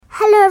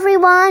Hello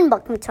everyone,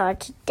 welcome to our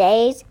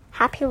today's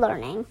Happy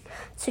Learning.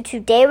 So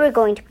today we're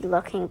going to be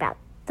looking about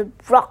the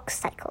rock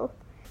cycle.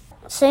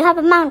 So you have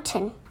a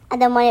mountain, and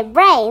then when it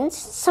rains,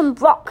 some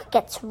rock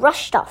gets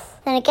rushed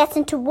off. Then it gets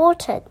into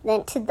water,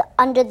 then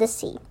under the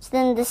sea. So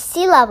then the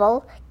sea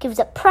level gives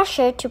it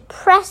pressure to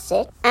press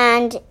it,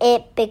 and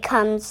it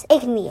becomes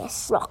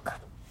igneous rock.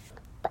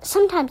 But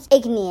sometimes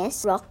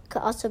igneous rock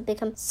could also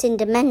become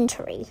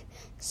sedimentary.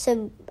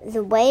 So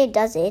the way it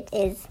does it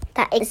is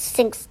that it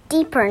sinks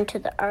deeper into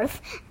the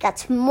earth,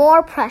 gets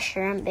more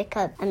pressure, and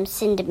becomes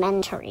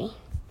sedimentary.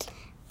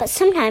 But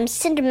sometimes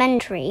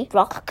sedimentary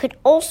rock could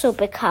also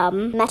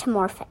become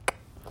metamorphic.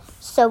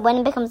 So when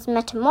it becomes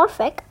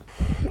metamorphic,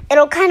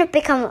 it'll kind of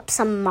become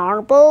some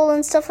marble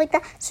and stuff like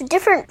that. So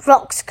different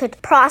rocks could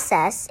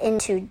process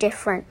into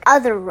different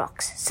other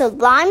rocks. So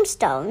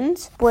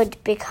limestones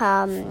would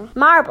become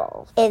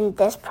marble in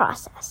this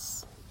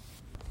process.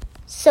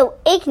 So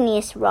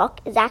igneous rock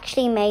is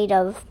actually made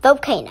of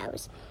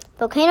volcanoes.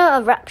 Volcano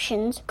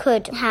eruptions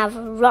could have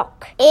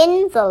rock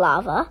in the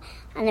lava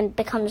and it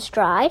becomes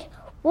dried,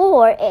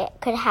 or it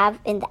could have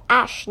in the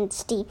ash and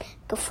steam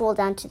could fall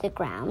down to the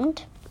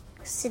ground.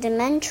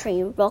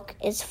 Sedimentary rock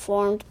is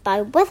formed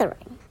by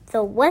weathering.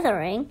 The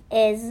weathering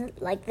is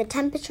like the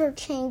temperature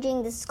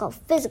changing. This is called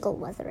physical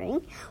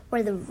weathering,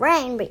 where the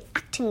rain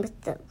reacting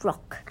with the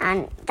rock,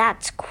 and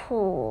that's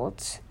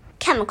called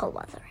chemical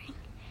weathering.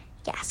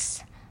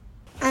 Yes.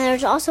 And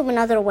there's also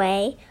another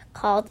way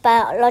called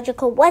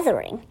biological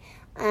weathering.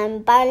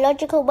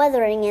 Biological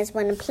weathering is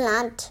when a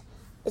plant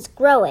is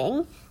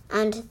growing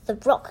and the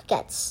rock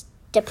gets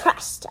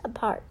depressed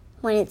apart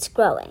when it's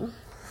growing.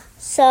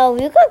 So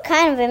you could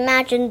kind of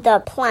imagine the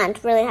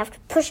plant really have to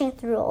pushing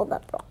through all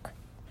that rock.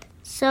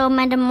 So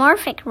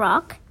metamorphic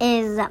rock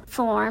is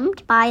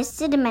formed by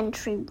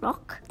sedimentary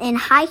rock in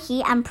high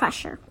heat and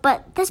pressure.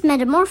 But this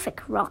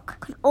metamorphic rock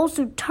could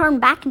also turn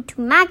back into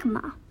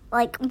magma,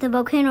 like the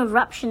volcano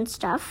eruption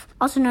stuff,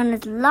 also known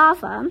as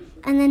lava.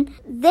 And then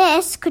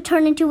this could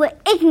turn into an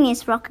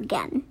igneous rock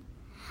again.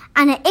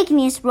 And an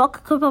igneous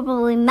rock could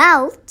probably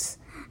melt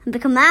and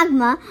become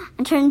magma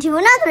and turn into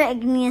another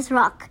igneous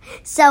rock.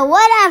 So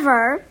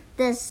whatever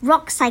this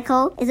rock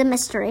cycle is a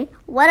mystery.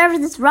 Whatever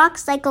this rock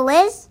cycle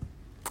is,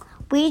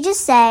 we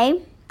just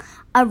say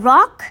a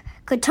rock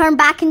could turn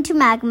back into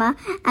magma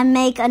and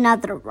make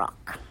another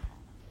rock.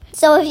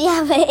 So if you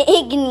have an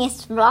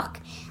igneous rock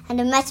and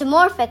a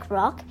metamorphic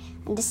rock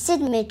and a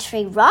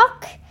sedimentary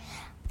rock,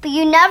 but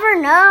you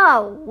never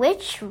know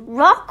which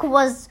rock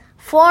was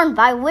formed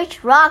by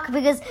which rock,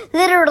 because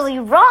literally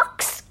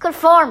rocks could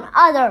form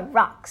other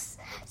rocks.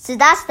 So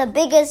that's the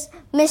biggest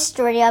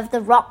mystery of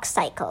the rock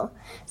cycle.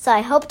 So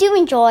I hope you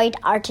enjoyed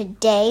our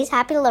today's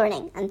Happy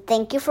Learning, and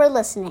thank you for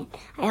listening.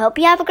 I hope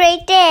you have a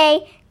great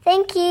day.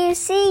 Thank you.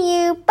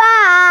 See you.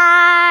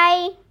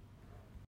 Bye.